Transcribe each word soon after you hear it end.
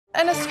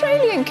An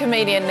Australian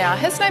comedian now.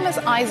 His name is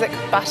Isaac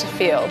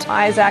Butterfield.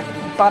 Isaac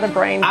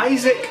Butterbrain.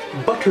 Isaac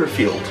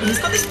Butterfield. He's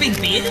got this big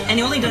beard,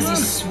 and all he does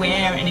is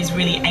swear and is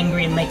really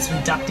angry and makes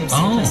reductive,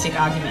 simplistic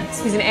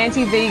arguments. He's an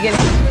anti-vegan,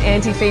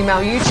 anti-female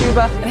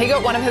YouTuber. And he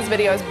got one of his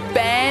videos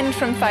banned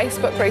from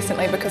Facebook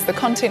recently because the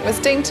content was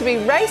deemed to be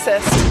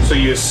racist. So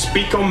you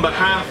speak on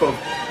behalf of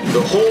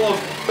the whole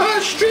of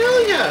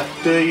Australia,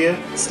 do you?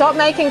 Stop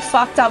making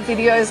fucked up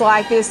videos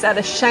like this that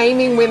are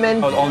shaming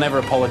women. I'll never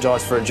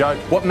apologise for a joke.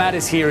 What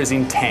matters here is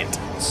intent.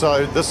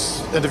 So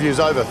this interview's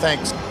over,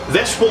 thanks.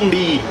 This will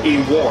be a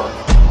war.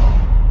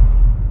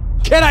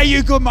 G'day,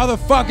 you good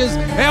motherfuckers.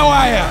 How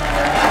are ya?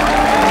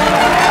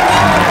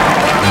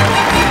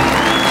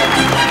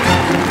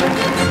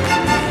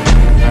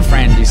 My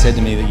friend, he said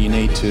to me that you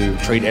need to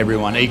treat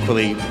everyone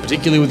equally,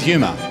 particularly with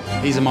humour.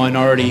 He's a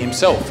minority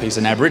himself. He's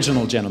an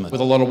Aboriginal gentleman with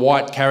a lot of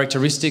white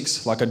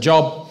characteristics, like a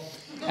job.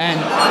 And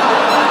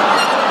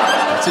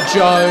it's a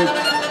joke.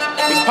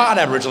 He's part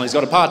Aboriginal. He's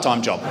got a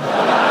part-time job.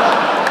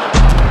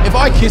 If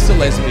I kiss a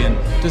lesbian,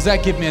 does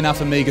that give me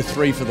enough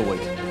omega-3 for the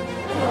week?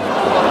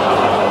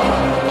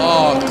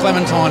 Oh,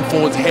 Clementine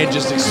Ford's head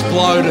just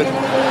exploded.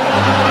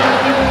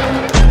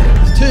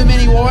 There's too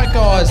many white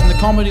guys in the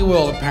comedy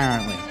world,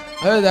 apparently.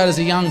 I heard that as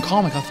a young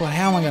comic. I thought,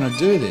 how am I going to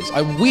do this?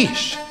 I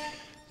wish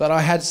that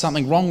I had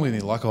something wrong with me,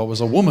 like I was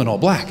a woman or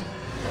black.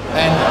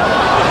 And...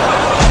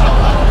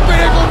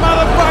 Critical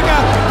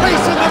motherfucker!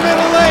 Peace in the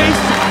Middle East!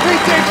 He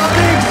takes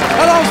stinks!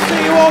 And I'll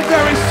see you all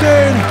very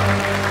soon!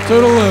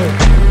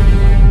 Toodaloo.